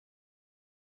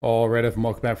All right, and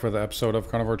welcome back for the episode of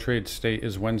Carnivore Trades. Today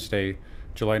is Wednesday,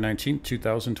 July 19th,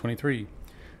 2023. If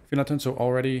you're not done so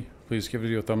already, please give the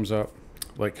video a thumbs up,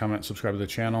 like, comment, subscribe to the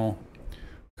channel.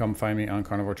 Come find me on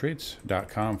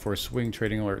carnivoretrades.com for swing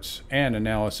trading alerts and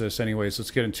analysis. Anyways, let's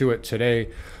get into it today.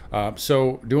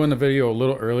 So doing the video a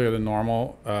little earlier than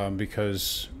normal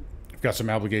because I've got some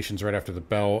obligations right after the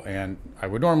bell, and I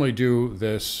would normally do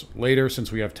this later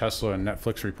since we have Tesla and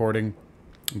Netflix reporting,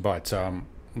 but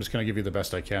I'm just going to give you the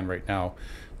best I can right now.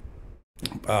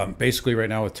 Basically, right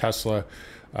now with Tesla,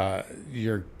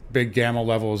 your big gamma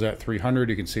level is at 300.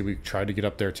 You can see we tried to get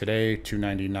up there today,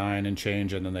 299 and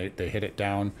change, and then they hit it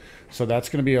down. So that's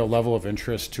going to be a level of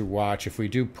interest to watch. If we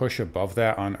do push above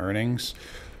that on earnings,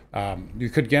 you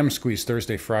could gamma squeeze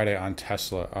Thursday, Friday on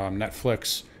Tesla.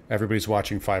 Netflix, everybody's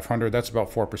watching 500. That's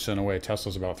about 4% away.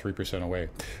 Tesla's about 3% away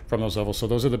from those levels. So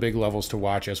those are the big levels to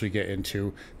watch as we get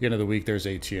into the end of the week. There's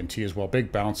AT&T as well.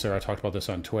 Big bounce there. I talked about this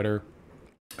on Twitter.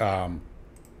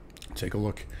 Take a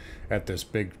look at this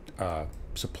big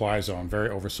supply zone. Very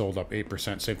oversold, up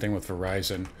 8%. Same thing with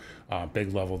Verizon.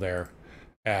 Big level there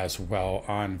as well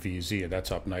on VZ.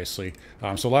 That's up nicely.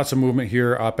 So lots of movement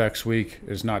here. OPEX week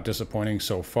is not disappointing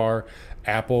so far.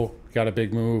 Apple got a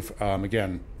big move.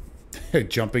 Again,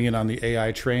 jumping in on the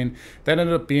AI train. That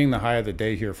ended up being the high of the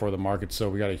day here for the market. So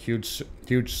we got a huge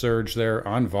surge there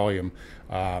on volume.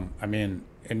 I mean,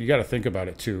 and you got to think about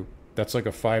it too. That's like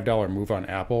a $5 move on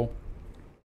Apple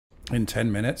in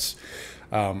 10 minutes.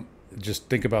 Just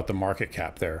think about the market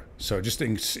cap there. So just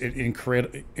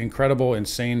incredible,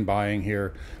 insane buying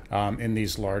here in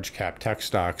these large cap tech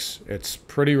stocks. It's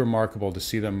pretty remarkable to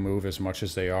see them move as much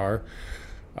as they are.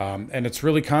 And it's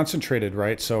really concentrated,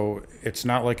 right? So it's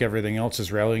not like everything else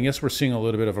is rallying. Yes, we're seeing a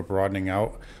little bit of a broadening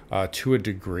out to a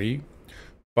degree,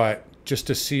 but just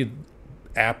to see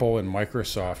Apple and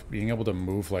Microsoft being able to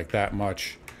move like that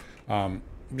much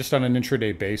just on an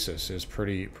intraday basis is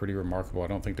pretty remarkable. I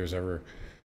don't think there's ever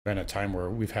been a time where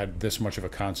we've had this much of a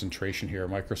concentration here.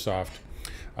 Microsoft,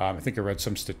 I think I read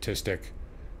some statistic.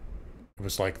 It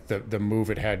was like the move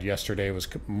it had yesterday was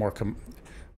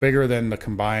bigger than the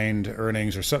combined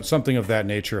earnings or something of that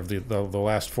nature of the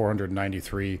last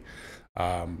 493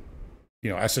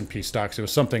 S&P stocks. It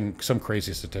was some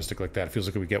crazy statistic like that. It feels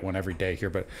like we get one every day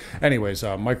here. But anyways,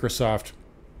 Microsoft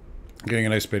getting a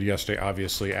nice bid yesterday.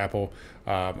 Obviously, Apple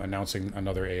announcing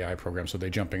another AI program, so they're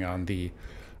jumping on the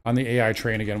AI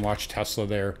train again. Watch Tesla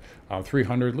there,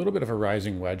 300, a little bit of a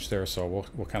rising wedge there, so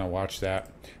we'll kind of watch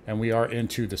that. And we are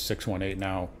into the 618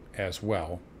 now as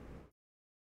well.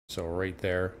 So right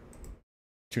there,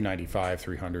 295,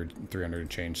 300 and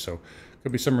change. So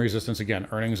could be some resistance. Again,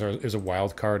 earnings is a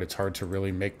wild card. It's hard to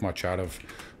really make much out of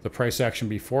the price action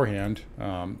beforehand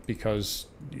because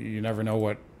you never know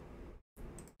what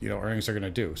earnings are going to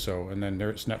do. So, and then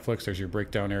there's Netflix. There's your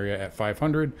breakdown area at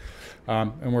 500,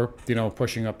 and we're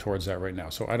pushing up towards that right now.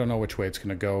 So I don't know which way it's going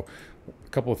to go. A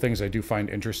couple of things I do find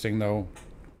interesting though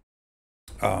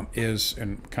is,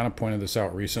 and kind of pointed this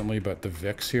out recently, but the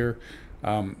VIX here.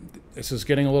 This is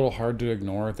getting a little hard to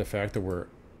ignore, the fact that we're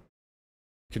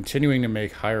continuing to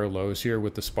make higher lows here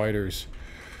with the spiders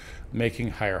making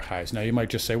higher highs. Now you might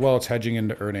just say, well, it's hedging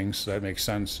into earnings. That makes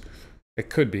sense. It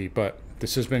could be, but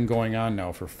this has been going on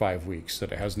now for 5 weeks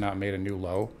that it has not made a new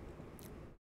low.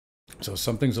 So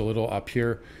something's a little up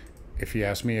here. If you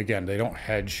ask me, again, they don't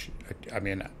hedge. I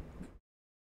mean,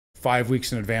 5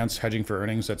 weeks in advance hedging for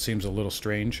earnings, that seems a little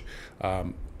strange.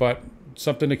 But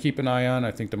something to keep an eye on.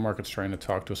 I think the market's trying to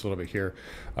talk to us a little bit here.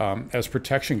 As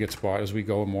protection gets bought, as we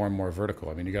go more and more vertical.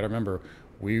 I mean, you got to remember,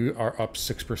 we are up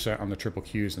 6% on the triple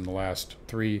Qs in the last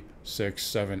 3, 6,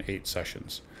 7, 8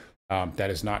 sessions. That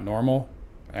is not normal.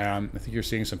 I think you're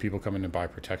seeing some people come in and buy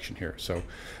protection here. So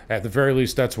at the very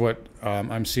least, that's what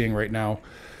I'm seeing right now.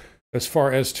 As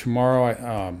far as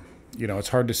tomorrow, it's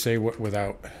hard to say what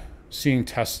without seeing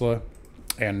Tesla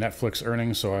and Netflix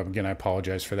earnings. So again, I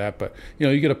apologize for that. But,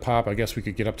 you get a pop. I guess we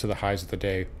could get up to the highs of the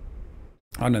day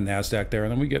on the NASDAQ there.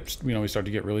 And then we get, we start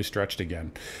to get really stretched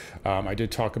again. I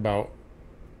did talk about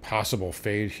possible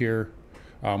fade here.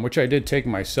 Which I did take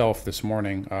myself this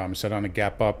morning. Set on a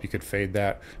gap up, you could fade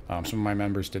that. Some of my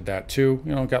members did that too.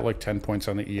 Got like 10 points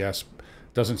on the ES.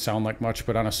 Doesn't sound like much,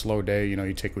 but on a slow day,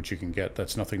 you take what you can get.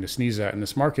 That's nothing to sneeze at in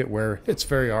this market where it's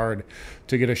very hard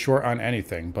to get a short on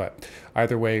anything. But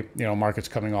either way, market's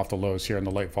coming off the lows here and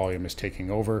the light volume is taking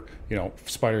over.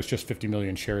 Spider's just 50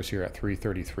 million shares here at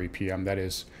 3:33 p.m. That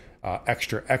is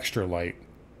extra light.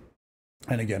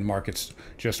 And again, market's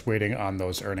just waiting on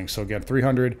those earnings. So again,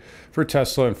 300 for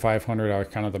Tesla and 500 are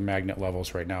kind of the magnet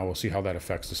levels right now. We'll see how that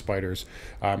affects the spiders.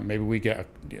 Maybe we get,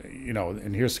 you know,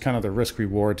 and here's kind of the risk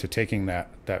reward to taking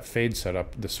that fade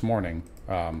setup this morning.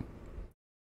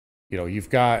 You know, you've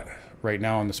got right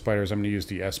now on the spiders, I'm going to use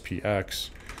the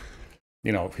SPX.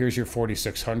 You know, here's your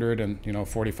 4,600 and, you know,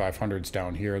 4,500's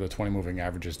down here. The 20 moving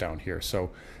average is down here.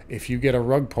 So if you get a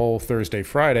rug pull Thursday,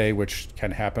 Friday, which can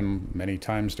happen many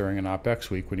times during an OPEX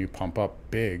week when you pump up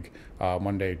big,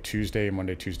 Monday, Tuesday,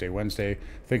 Wednesday,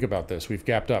 think about this. We've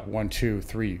gapped up 1, 2,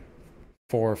 3,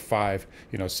 4, 5,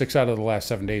 you know, 6 out of the last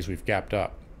 7 days we've gapped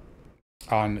up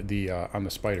on the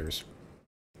spiders.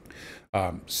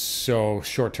 So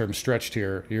short-term stretched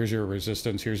here, here's your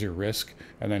resistance, here's your risk,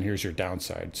 and then here's your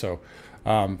downside. So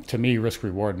to me, risk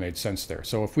reward made sense there.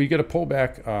 So if we get a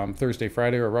pullback Thursday,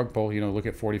 Friday, or a rug pull, you know, look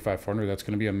at 4,500, that's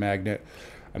going to be a magnet.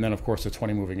 And then of course the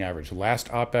 20 moving average. Last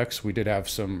OPEX, we did have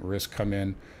some risk come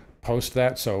in post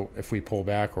that. So if we pull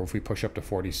back or if we push up to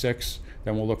 46,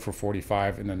 then we'll look for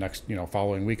 45 in the next, you know,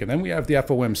 following week. And then we have the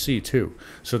FOMC too.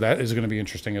 So that is going to be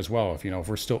interesting as well. If, you know, if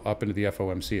we're still up into the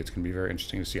FOMC, it's going to be very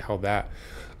interesting to see how that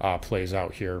plays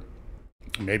out here.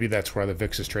 Maybe that's where the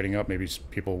VIX is trading up. Maybe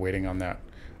people waiting on that,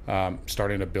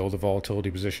 starting to build a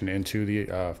volatility position into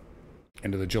the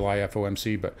July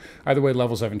FOMC. But either way,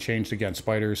 levels haven't changed. Again,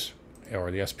 spiders,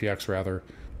 or the SPX rather,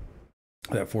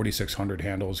 that 4,600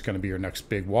 handle is going to be your next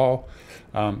big wall.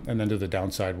 And then to the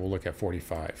downside, we'll look at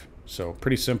 45. So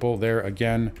pretty simple there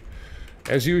again,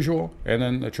 as usual. And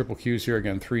then the triple Qs here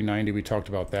again, 390. We talked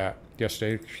about that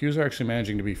yesterday. Qs are actually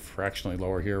managing to be fractionally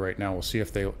lower here right now. We'll see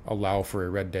if they allow for a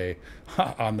red day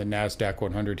on the NASDAQ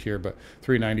 100 here. But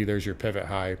 390, there's your pivot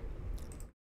high.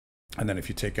 And then if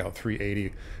you take out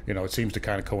 380, you know, it seems to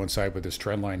kind of coincide with this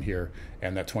trend line here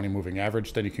and that 20 moving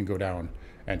average. Then you can go down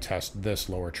and test this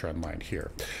lower trend line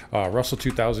here. Russell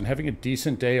 2000 having a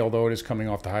decent day, although it is coming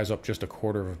off the highs, up just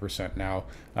 0.25% now.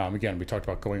 Again, we talked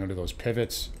about going under those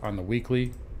pivots on the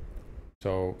weekly.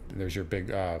 So there's your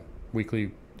big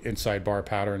weekly inside bar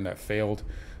pattern that failed.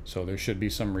 So there should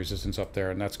be some resistance up there,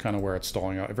 and that's kind of where it's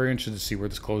stalling out. Very interested to see where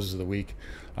this closes of the week.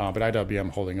 But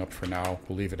IWM holding up for now.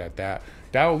 We'll leave it at that.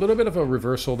 Dow, a little bit of a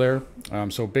reversal there.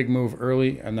 So big move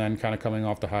early, and then kind of coming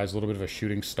off the highs, a little bit of a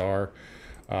shooting star.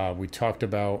 We talked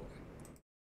about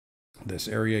this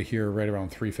area here right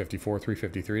around 354,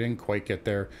 353. Didn't quite get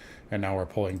there, and now we're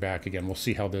pulling back again. We'll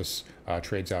see how this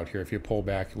trades out here. If you pull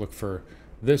back, look for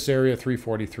this area,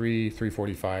 343,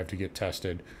 345 to get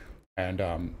tested.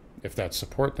 And if that's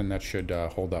support, then that should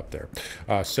hold up there.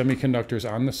 Semiconductors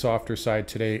on the softer side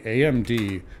today.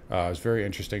 AMD is very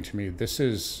interesting to me. This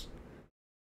is,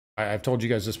 I've told you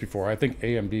guys this before. I think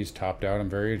AMD's topped out. I'm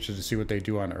very interested to see what they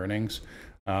do on earnings.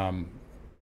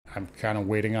 I'm kind of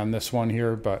waiting on this one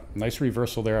here, but nice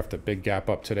reversal there after the big gap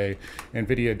up today.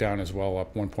 NVIDIA down as well,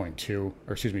 up 1.2,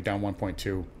 or excuse me, down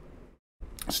 1.2.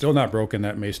 Still not broken.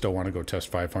 That may still want to go test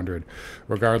 500.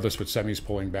 Regardless, with semis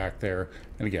pulling back there.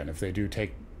 And again, if they do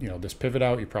take, you know, this pivot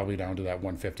out, you're probably down to that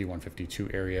 150, 152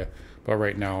 area. But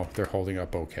right now, they're holding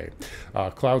up okay.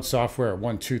 Cloud software,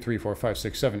 1, 2, 3, 4, 5,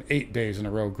 6, 7, 8 days in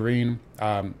a row green.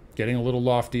 Getting a little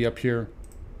lofty up here,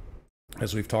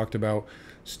 as we've talked about.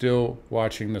 Still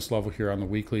watching this level here on the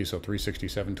weekly, so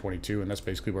 367.22, and that's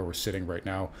basically where we're sitting right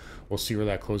now. We'll see where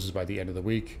that closes by the end of the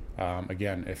week.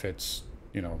 Again, if it's,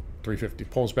 you know, 350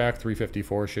 pulls back,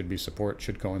 354 should be support,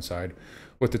 should coincide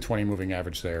with the 20 moving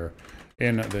average there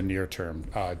in the near term.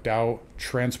 Dow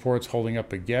transports holding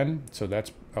up again, so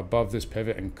that's above this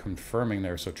pivot and confirming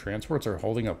there. So transports are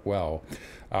holding up well.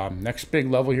 Next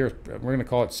big level here, we're going to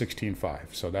call it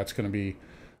 16.5. So that's going to be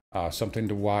something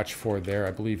to watch for there.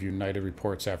 I believe United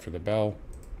reports after the bell.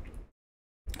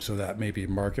 So that may be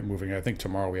market moving. I think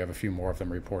tomorrow we have a few more of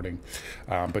them reporting.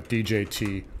 But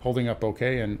DJT holding up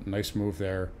okay, and nice move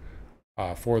there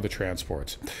for the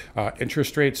transports.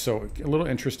 Interest rates, so a little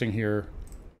interesting here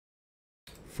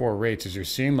for rates is you're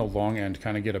seeing the long end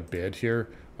kind of get a bid here.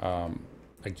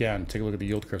 Again, take a look at the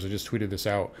yield curves. I just tweeted this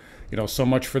out. You know, so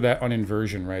much for that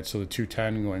uninversion, right? So the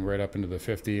 210 going right up into the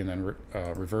 50 and then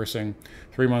reversing.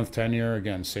 3-month 10-year,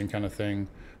 again, same kind of thing.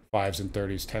 5s and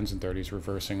 30s, 10s and 30s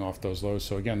reversing off those lows.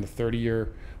 So again, the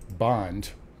 30-year bond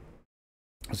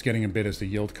is getting a bid as the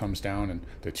yield comes down, and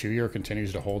the 2-year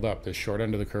continues to hold up. The short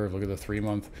end of the curve, look at the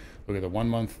 3-month, look at the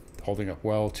 1-month holding up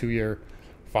well, 2-year,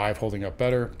 5 holding up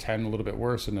better, 10 a little bit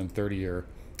worse, and then 30-year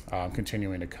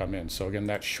continuing to come in. So again,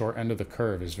 that short end of the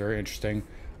curve is very interesting.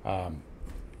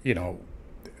 You know,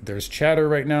 there's chatter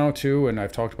right now too, and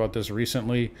I've talked about this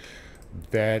recently,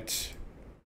 that,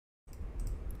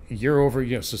 year over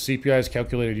year, so CPI is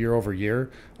calculated year over year,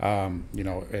 you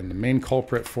know, and the main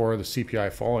culprit for the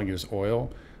CPI falling is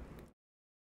oil.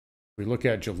 We look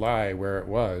at July where it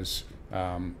was,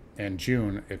 and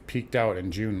June, it peaked out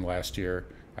in June last year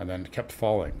and then kept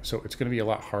falling. So it's going to be a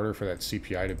lot harder for that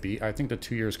CPI to beat. I think the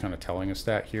 2 years kind of telling us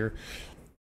that here.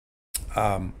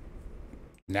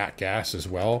 Nat gas as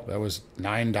well. That was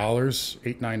 $9,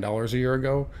 $8, $9 a year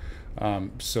ago.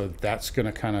 So that's going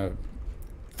to kind of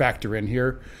factor in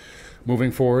here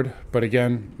moving forward. But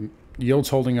again, yields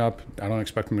holding up. I don't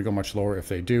expect them to go much lower. If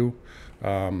they do,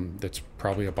 that's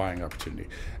probably a buying opportunity.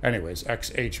 Anyways,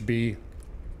 XHB,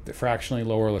 fractionally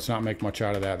lower. Let's not make much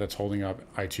out of that. That's holding up.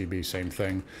 ITB, same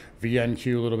thing.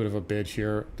 VNQ, a little bit of a bid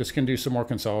here. This can do some more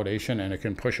consolidation, and it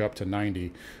can push up to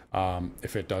 90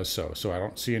 if it does so. So I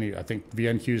don't see any. I think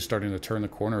VNQ is starting to turn the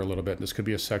corner a little bit. This could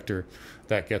be a sector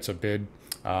that gets a bid,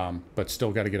 but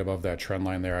still got to get above that trend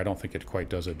line there. I don't think it quite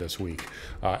does it this week.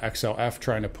 XLF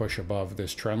trying to push above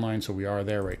this trend line, so we are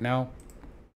there right now.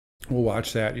 We'll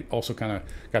watch that. You also kind of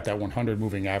got that 100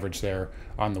 moving average there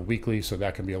on the weekly, so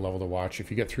that can be a level to watch.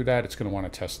 If you get through that, it's going to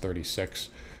want to test 36.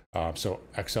 So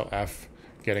XLF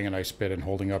getting a nice bid and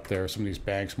holding up there. Some of these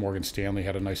banks, Morgan Stanley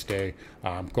had a nice day.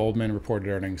 Goldman reported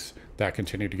earnings. That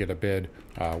continued to get a bid.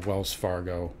 Wells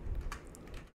Fargo,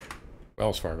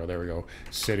 there we go.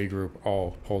 Citigroup,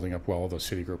 all holding up well, although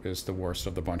Citigroup is the worst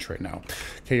of the bunch right now.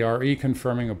 KRE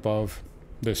confirming above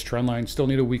this trend line. Still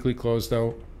need a weekly close,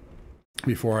 though,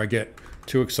 before I get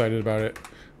too excited about it.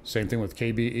 Same thing with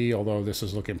KBE, although this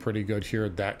is looking pretty good here.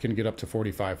 That can get up to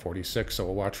 45, 46, so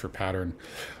we'll watch for pattern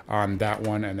on that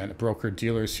one. And then broker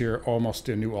dealers here, almost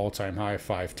a new all-time high,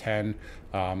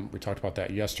 510. We talked about that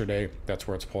yesterday. That's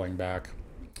where it's pulling back.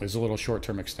 It's a little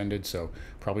short-term extended, so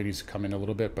probably needs to come in a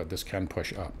little bit, but this can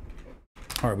push up.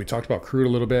 All right, we talked about crude a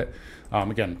little bit.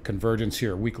 Again, convergence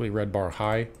here, weekly red bar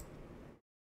high.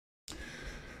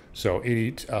 So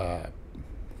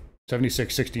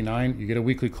 76.69, you get a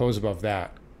weekly close above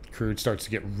that. Crude starts to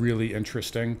get really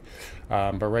interesting.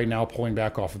 But right now, pulling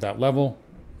back off of that level.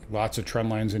 Lots of trend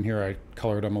lines in here. I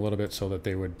colored them a little bit so that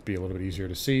they would be a little bit easier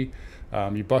to see.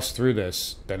 You bust through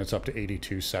this, then it's up to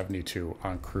 82.72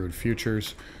 on crude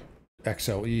futures.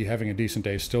 XLE having a decent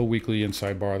day, still weekly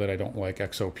inside bar that I don't like.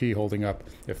 XOP holding up.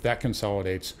 If that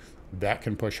consolidates, that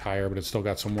can push higher, but it's still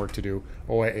got some work to do.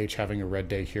 OIH having a red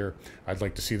day here. I'd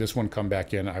like to see this one come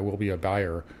back in. I will be a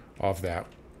buyer of that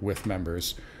with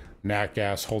members. Nat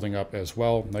gas holding up as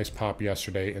well. Nice pop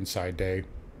yesterday, inside day.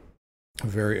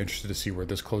 Very interested to see where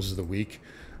this closes the week.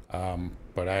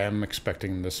 But I am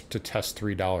expecting this to test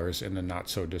 $3 in the not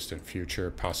so distant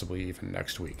future, possibly even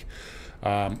next week.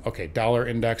 Okay, dollar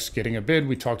index getting a bid.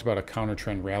 We talked about a counter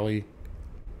trend rally,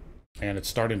 and it's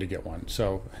starting to get one.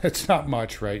 So it's not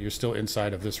much, right? You're still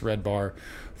inside of this red bar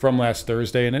from last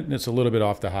Thursday, and it's a little bit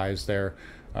off the highs there.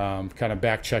 Kind of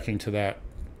back checking to that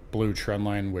blue trend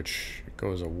line, which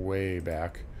goes way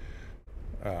back.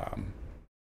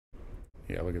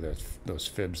 Yeah, look at those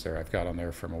fibs there I've got on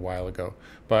there from a while ago.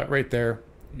 But right there,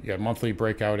 you got a monthly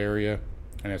breakout area,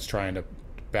 and it's trying to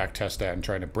back test that and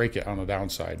trying to break it on the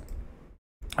downside.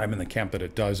 I'm in the camp that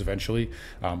it does eventually.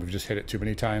 We've just hit it too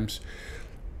many times.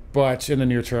 But in the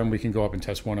near term, we can go up and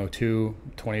test 102,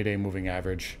 20-day moving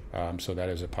average. So that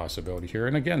is a possibility here.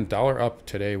 And again, dollar up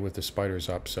today with the spiders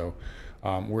up. So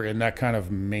we're in that kind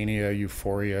of mania,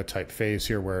 euphoria type phase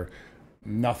here where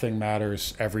nothing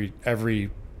matters. Every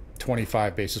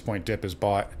 25 basis point dip is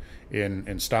bought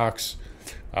in stocks.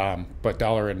 But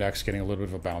dollar index getting a little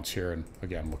bit of a bounce here. And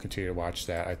again, we'll continue to watch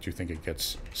that. I do think it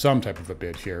gets some type of a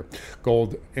bid here.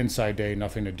 Gold inside day,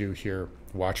 nothing to do here.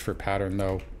 Watch for pattern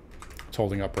though. It's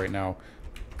holding up right now.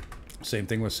 Same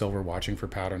thing with silver, watching for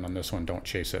pattern on this one. Don't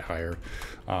chase it higher.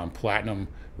 Platinum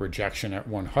rejection at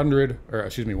 100, or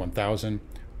excuse me, 1,000.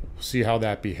 See how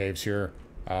that behaves here.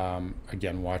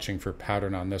 Again, watching for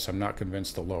pattern on this. I'm not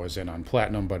convinced the low is in on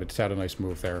platinum, but it's had a nice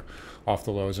move there off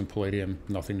the lows. And palladium,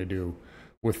 nothing to do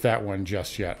with that one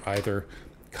just yet either.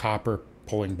 Copper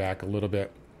pulling back a little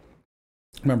bit.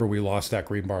 Remember, we lost that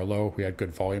green bar low. We had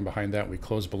good volume behind that. We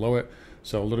closed below it.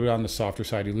 So a little bit on the softer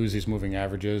side. You lose these moving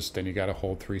averages, then you got to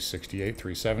hold 368,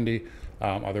 370.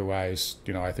 Otherwise,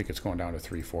 you know, I think it's going down to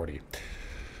 340.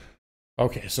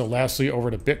 Okay, so lastly, over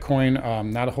to Bitcoin.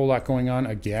 Not a whole lot going on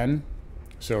again.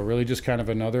 So really just kind of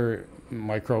another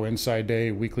micro inside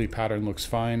day. Weekly pattern looks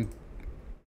fine.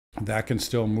 That can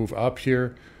still move up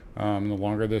here. The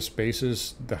longer this base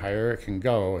is, the higher it can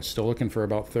go. It's still looking for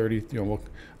about 30. You know,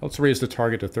 let's raise the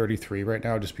target to 33 right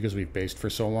now, just because we've based for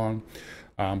so long.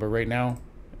 But right now,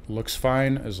 looks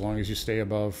fine as long as you stay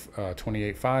above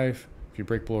 28.5. If you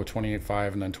break below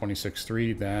 28.5 and then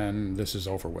 26.3, then this is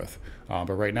over with.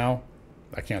 But right now,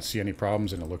 I can't see any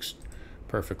problems, and it looks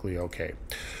perfectly okay.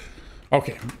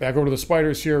 Okay, back over to the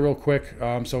spiders here real quick.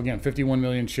 So again, 51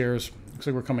 million shares. Looks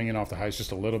like we're coming in off the highs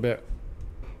just a little bit.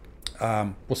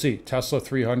 We'll see. Tesla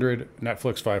 300,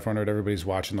 Netflix 500. Everybody's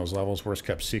watching those levels. Worst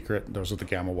kept secret. Those are the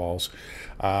gamma walls.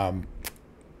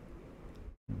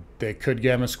 They could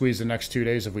gamma squeeze the next 2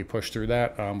 days if we push through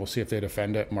that. We'll see if they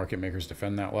defend it. Market makers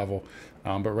defend that level.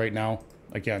 But right now,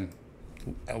 again,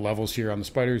 levels here on the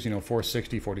spiders,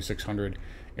 460, 4600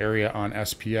 area on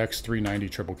SPX, 390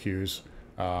 triple Qs.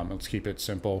 Let's keep it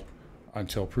simple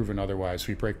until proven otherwise. If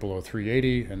we break below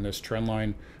 380 in this trend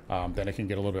line, then it can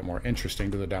get a little bit more interesting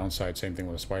to the downside. Same thing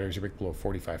with the spiders. You break below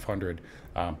 4,500,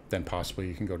 then possibly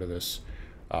you can go to this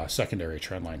secondary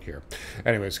trend line here.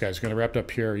 Anyways, guys, going to wrap up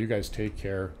here. You guys take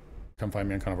care. Come find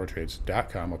me on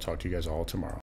carnivoretrades.com. I'll talk to you guys all tomorrow.